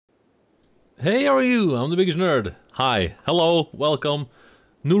Hey, how are you? I'm the BigHugeNerd. Hi, hello, welcome.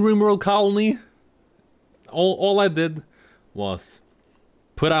 New Rimworld colony. All I did was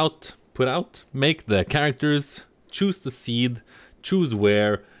put out, make the characters, choose the seed, choose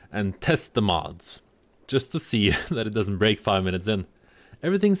where, and test the mods. Just to see that it doesn't break 5 minutes in.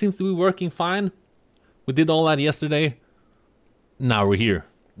 Everything seems to be working fine. We did all that yesterday. Now we're here.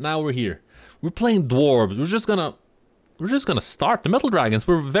 We're playing dwarves. We're just gonna start. The metal dragons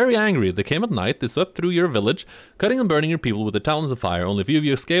were very angry. They came at night, they swept through your village, cutting and burning your people with their talons of fire. Only a few of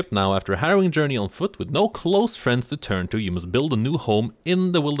you escaped. Now, after a harrowing journey on foot with no close friends to turn to, you must build a new home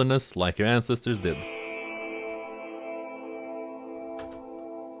in the wilderness like your ancestors did.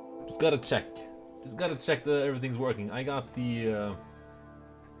 Just gotta check that everything's working. I got the...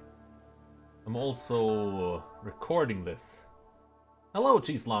 I'm also recording this. Hello,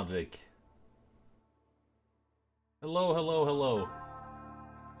 Cheese Logic. Hello.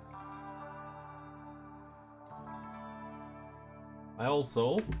 I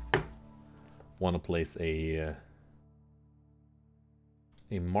also want to place a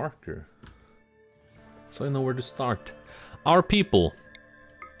marker so I know where to start. Our people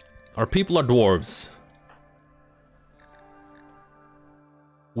are dwarves.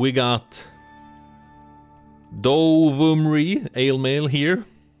 We got Dovumri, ale male here,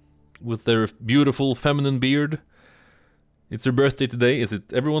 with their beautiful feminine beard. It's her birthday today. Is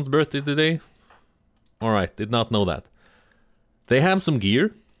it everyone's birthday today? Alright, did not know that. They have some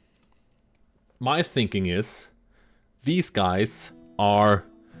gear. My thinking is, these guys are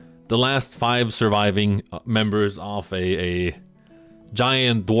the last 5 surviving members of a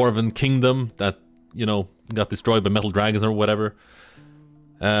giant dwarven kingdom that, you know, got destroyed by metal dragons or whatever.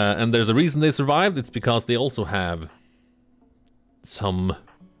 And there's a reason they survived. It's because they also have some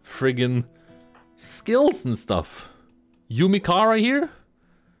friggin' skills and stuff. Yumikara here?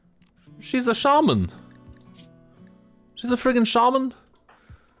 She's a shaman. She's a friggin' shaman.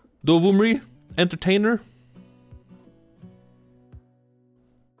 Dovumri, entertainer.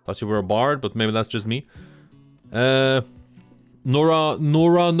 Thought you were a bard, but maybe that's just me. Nora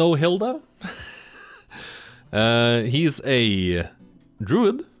no Hilda. He's a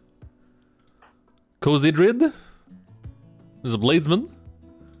druid. Kozidrid. There's a bladesman.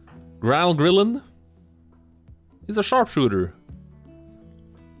 Gral Grillin. He's a sharpshooter.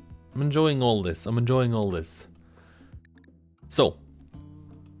 I'm enjoying all this. So,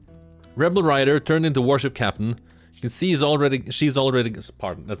 Rebel Rider turned into warship captain. You can see she's already.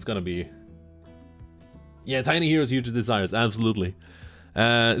 Pardon. That's gonna be. Yeah, tiny heroes, huge desires. Absolutely.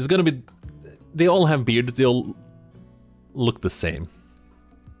 It's gonna be. They all have beards. They all look the same.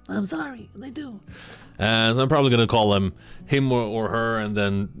 I'm sorry, they do. So I'm probably gonna call him or her, and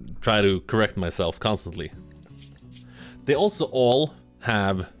then try to correct myself constantly. They also all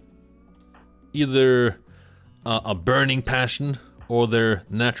have either a burning passion or they're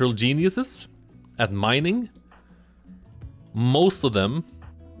natural geniuses at mining. Most of them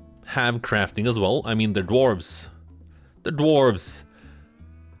have crafting as well. I mean, they're dwarves.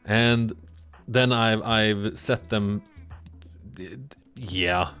 And then I've set them...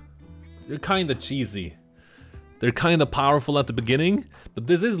 Yeah. They're kind of cheesy. They're kind of powerful at the beginning, but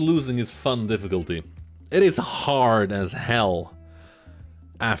this is losing its fun difficulty. It is hard as hell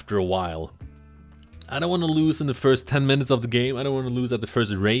after a while. I don't want to lose in the first 10 minutes of the game. I don't want to lose at the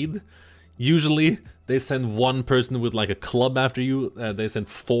first raid. Usually they send one person with like a club after you. They sent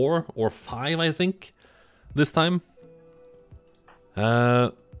 4 or 5, I think, this time.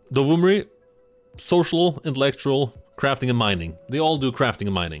 Dovumri, social, intellectual, crafting and mining. They all do crafting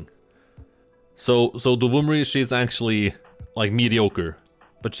and mining. So Dovumri, she's actually like mediocre.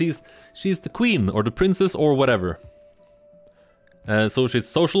 But she's the queen, or the princess, or whatever. So she's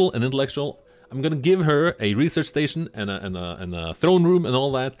social and intellectual. I'm gonna give her a research station and a throne room and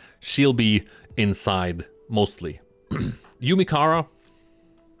all that. She'll be inside, mostly. Yumikara.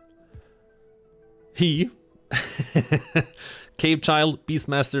 He. Cave Child,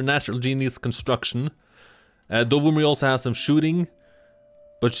 Beastmaster, Natural Genius, Construction. Dovumri also has some shooting.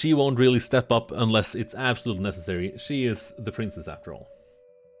 But she won't really step up unless it's absolutely necessary. She is the princess after all.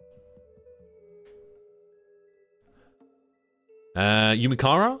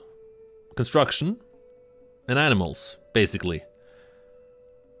 Yumikara, construction, and animals, basically.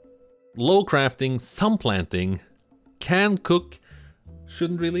 Low crafting, some planting, can cook,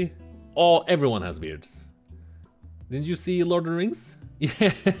 shouldn't really. Oh, everyone has beards. Didn't you see Lord of the Rings?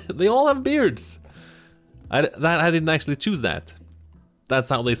 Yeah, they all have beards. I didn't actually choose that. That's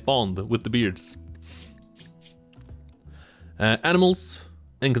how they spawned, with the beards. Animals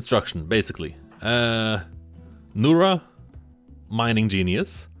and construction, basically. Nura, mining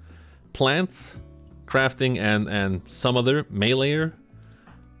genius. plants, crafting, and some other meleeer.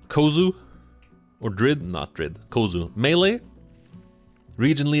 Kozu, or Drid, not Drid, Kozu. Melee,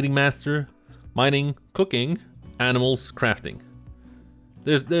 region leading master, mining, cooking, animals, crafting.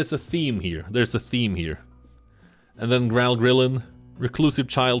 There's a theme here. There's a theme here. And then Gral Grillin, reclusive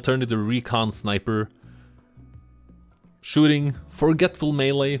child turned into recon sniper. Shooting, forgetful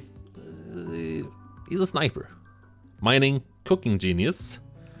melee. He's a sniper. Mining, cooking genius.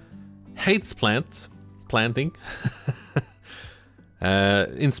 Hates planting.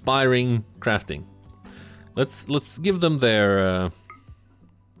 Inspiring crafting. Let's give them their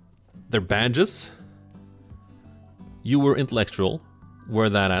badges. You were intellectual. Where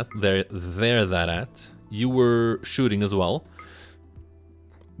that at? There that at. You were shooting as well.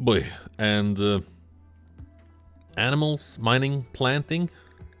 Boy, and animals, mining, planting,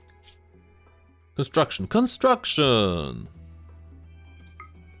 construction.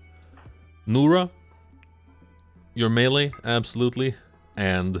 Nura, your melee, absolutely,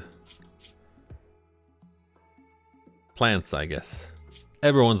 and plants, I guess.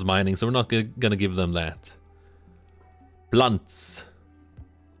 Everyone's mining, so we're not gonna give them that. Plants.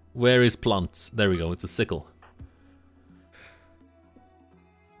 Where is plants? There we go, it's a sickle.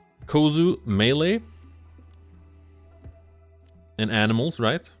 Kozu, melee. And animals,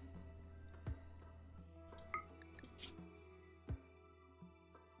 right?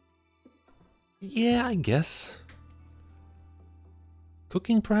 Yeah, I guess.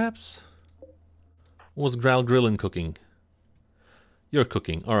 Cooking, perhaps? What was Gral Grillin cooking? You're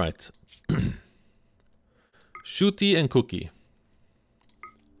cooking, alright. Shooty and cookie.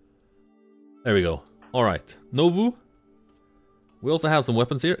 There we go. Alright. Novu. We also have some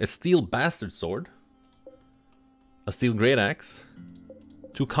weapons here. A steel bastard sword. A steel great axe.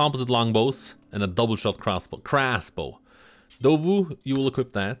 2 composite longbows. And a double shot crossbow. Dovu, you will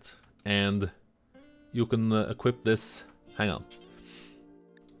equip that. And you can equip this. Hang on.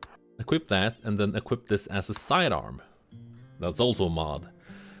 Equip that and then equip this as a sidearm. That's also a mod.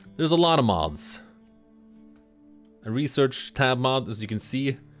 There's a lot of mods. A research tab mod, as you can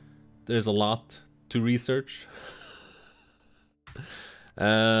see. There's a lot to research.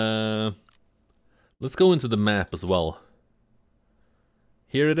 Let's go into the map as well.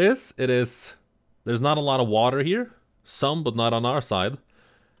 Here it is. There's not a lot of water here. Some, but not on our side.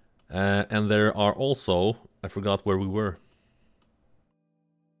 And there are also... I forgot where we were.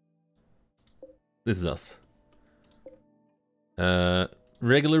 This is us.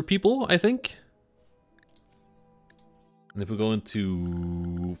 Regular people, I think. And if we go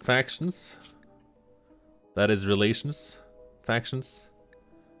into factions, that is relations, factions,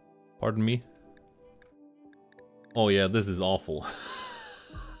 pardon me. Oh yeah, this is awful.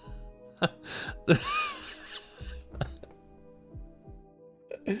 This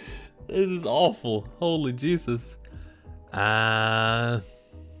is awful, holy Jesus. Is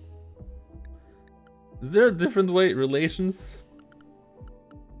there a different way, relations?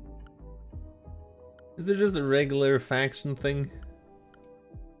 Is there just a regular faction thing?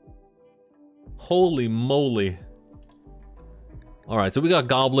 Holy moly. Alright, so we got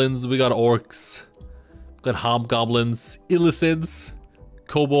goblins, we got orcs, we got hobgoblins, illithids,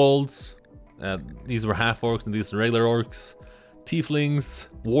 kobolds, these were half orcs and these are regular orcs, tieflings,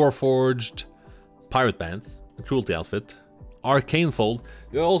 warforged, pirate bands, the cruelty outfit, arcane fold.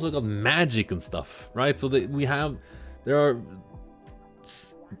 You also got magic and stuff, right? So there are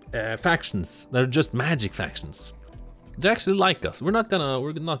factions that are just magic factions. They actually like us. We're not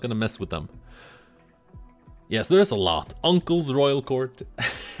gonna mess with them. Yes, there's a lot. Uncle's Royal Court.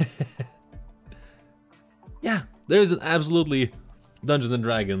 Yeah, there's an absolutely Dungeons and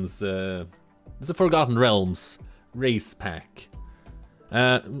Dragons. It's a Forgotten Realms race pack.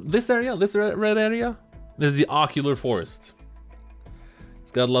 This area, this red area, this is the Ocular Forest.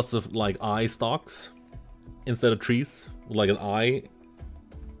 It's got lots of like eye stalks instead of trees, with like an eye.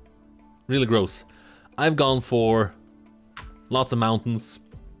 Really gross. I've gone for lots of mountains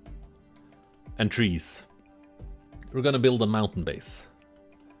and trees. We're gonna build a mountain base.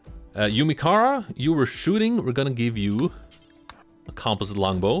 Yumikara, you were shooting. We're gonna give you a composite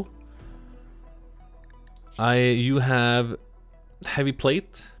longbow. You have heavy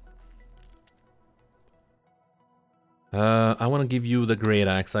plate. I want to give you the great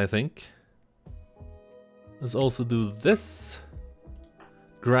axe, I think. Let's also do this.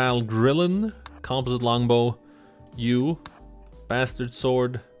 Gral Grillin, composite longbow, you, bastard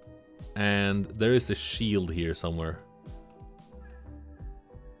sword, and there is a shield here somewhere.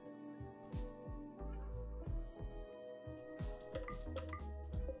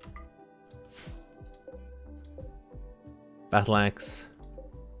 Battle axe,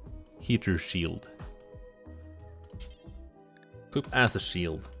 heater shield. Equip as a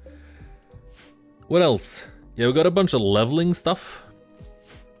shield. What else? Yeah, we got a bunch of leveling stuff.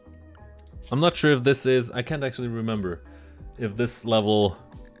 I'm not sure if this is... I can't actually remember if this level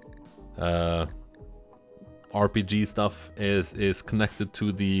RPG stuff is connected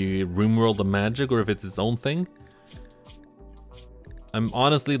to the Rimworld of Magic or if it's its own thing. I'm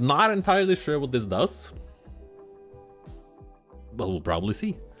honestly not entirely sure what this does. But we'll probably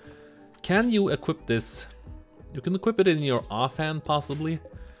see. Can you equip this? You can equip it in your offhand, possibly.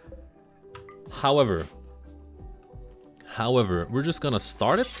 However, we're just gonna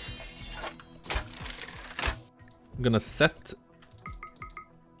start it. I'm gonna set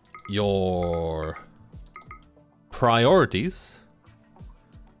your priorities.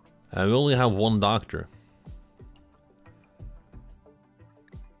 We only have one doctor.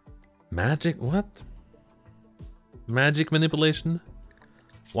 Magic? What? Magic manipulation?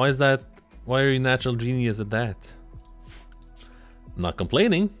 Why is that? Why are you natural genius at that? I'm not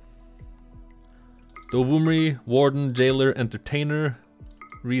complaining. Dovumri, warden, jailer, entertainer,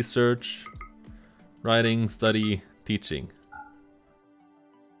 research, writing, study, teaching.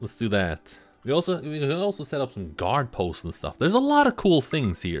 Let's do that. We can also set up some guard posts and stuff. There's a lot of cool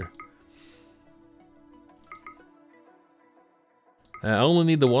things here. I only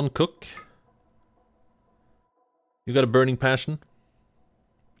need the one cook. You got a burning passion.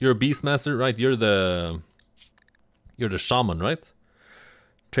 You're a beastmaster, right? You're the shaman, right?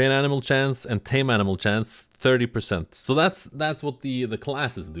 Train animal chance and tame animal chance 30%. So that's what the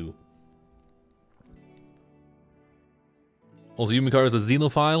classes do. Also, Yumikar is a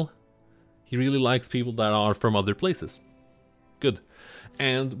xenophile. He really likes people that are from other places. Good.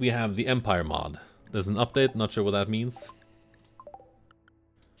 And we have the Empire mod. There's an update, not sure what that means.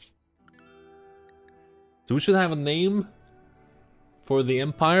 So we should have a name for the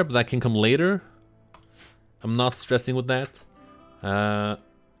Empire, but that can come later. I'm not stressing with that.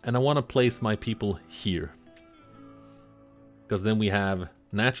 And I want to place my people here. Because then we have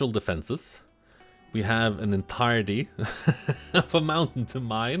natural defenses. We have an entirety of a mountain to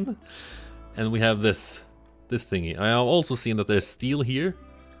mine. And we have this thingy. I have also seen that there's steel here.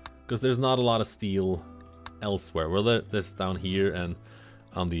 Because there's not a lot of steel elsewhere. Well, there's down here and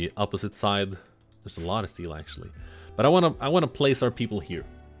on the opposite side. There's a lot of steel actually. But I wanna place our people here.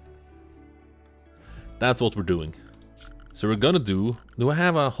 That's what we're doing. So we're gonna do I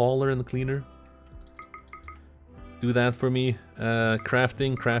have a hauler and a cleaner? Do that for me.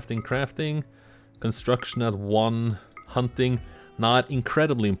 Crafting. Construction at 1. Hunting, not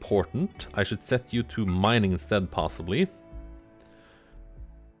incredibly important. I should set you to mining instead, possibly.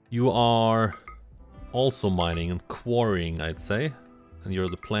 You are also mining and quarrying, I'd say. And you're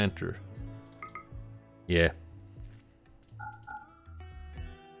the planter. Yeah.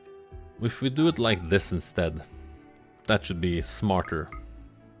 If we do it like this instead, that should be smarter.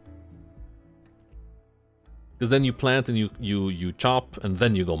 Because then you plant and you chop and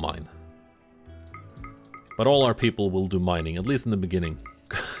then you go mine. But all our people will do mining, at least in the beginning.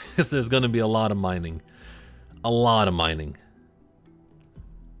 Because there's gonna be a lot of mining. A lot of mining.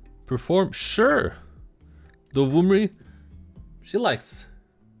 Perform? Sure! Dovumri, she likes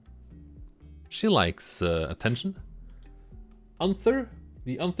attention. Unther?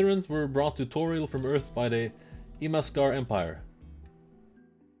 The Untherans were brought to Toril from Earth by the Imaskar Empire.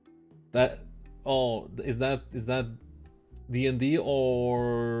 Is that D&D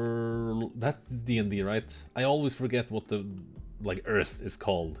or... That's D&D, right? I always forget what the, Earth is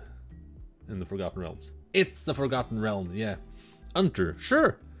called in the Forgotten Realms. It's the Forgotten Realms, yeah. Unter,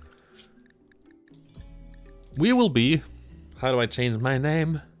 sure. We will be... How do I change my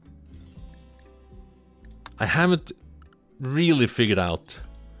name? I haven't really figured out.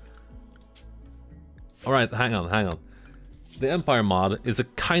 Alright, hang on. The Empire mod is a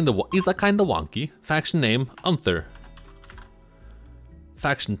kind of wonky. Faction name, Unther.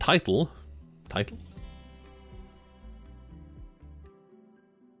 Faction title?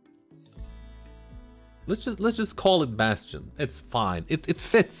 Let's just call it Bastion. It's fine. It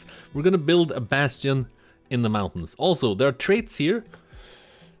fits. We're gonna build a bastion in the mountains. Also, there are traits here.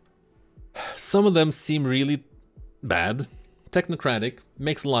 Some of them seem really bad. Technocratic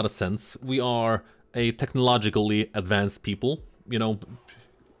makes a lot of sense. We are a technologically advanced people. You know,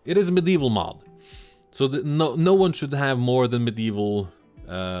 it is a medieval mod, so no one should have more than medieval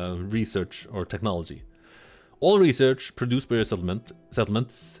research or technology. All research produced by your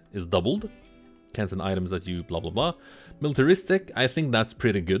settlements is doubled. Can't send items that you blah blah blah. Militaristic, I think that's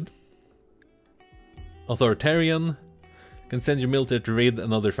pretty good. Authoritarian, can send your military to raid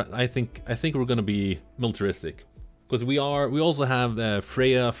another. I think we're gonna be militaristic. Because we also have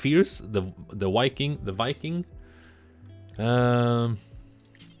Freya Fierce, the Viking.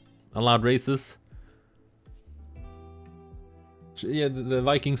 Allowed races. Yeah, the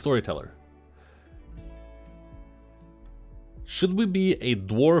Viking storyteller. Should we be a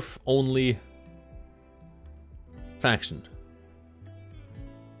dwarf only faction?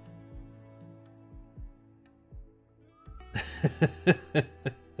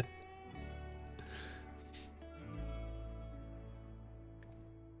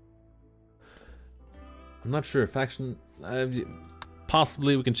 I'm not sure. Faction...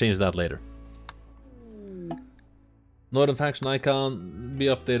 possibly we can change that later. Northern faction icon be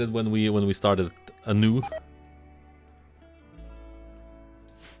updated when we started anew.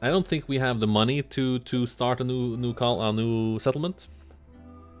 I don't think we have the money to start a new settlement.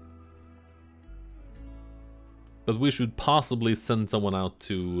 But we should possibly send someone out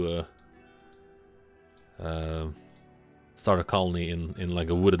to start a colony in like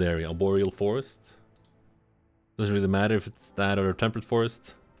a wooded area, a boreal forest. Doesn't really matter if it's that or a temperate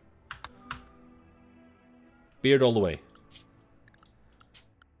forest. Beard all the way.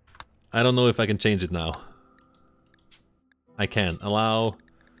 I don't know if I can change it now. I can. Allow.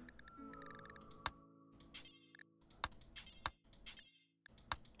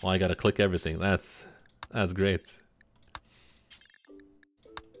 Oh, I gotta click everything. That's great.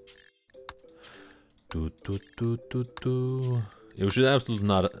 Yeah, we should absolutely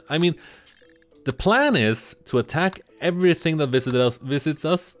not. I mean, the plan is to attack everything that visits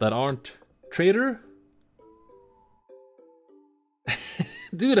us that aren't trader.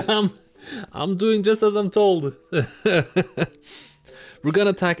 Dude, I'm doing just as I'm told. We're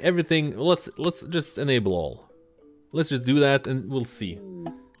gonna attack everything. Let's just enable all. Let's just do that and we'll see.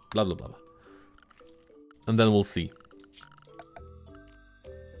 Blah blah blah. And then we'll see.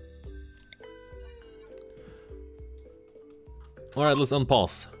 Alright, let's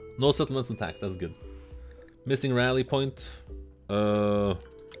unpause. No settlements attacked, that's good. Missing rally point.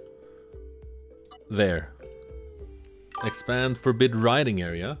 There. Expand forbid riding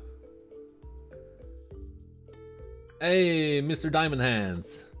area. Hey, Mr. Diamond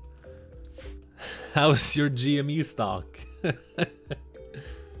Hands. How's your GME stock?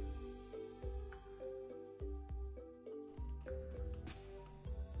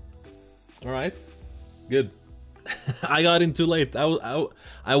 Alright, good. I got in too late.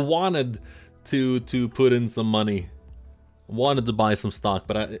 I wanted to put in some money. Wanted to buy some stock,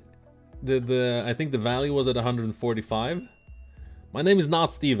 but I think the value was at 145. My name is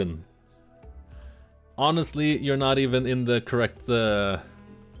not Steven. Honestly, you're not even in the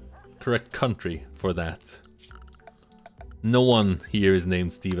correct country for that. No one here is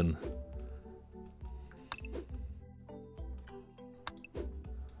named Steven.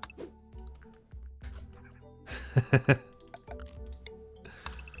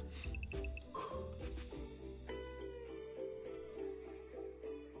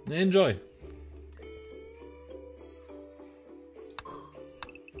 Enjoy.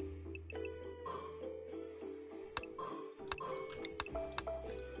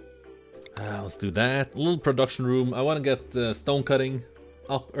 Let's do that. A little production room. I want to get stone cutting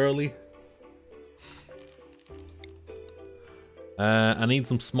up early. I need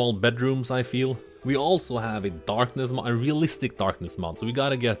some small bedrooms, I feel. We also have a darkness mod, a realistic darkness mod, so we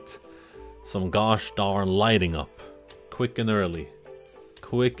gotta get some gosh darn lighting up. Quick and early.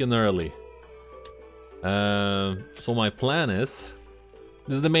 Quick and early. So my plan is...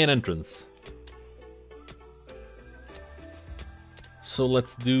 This is the main entrance. So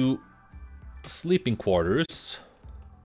let's do sleeping quarters.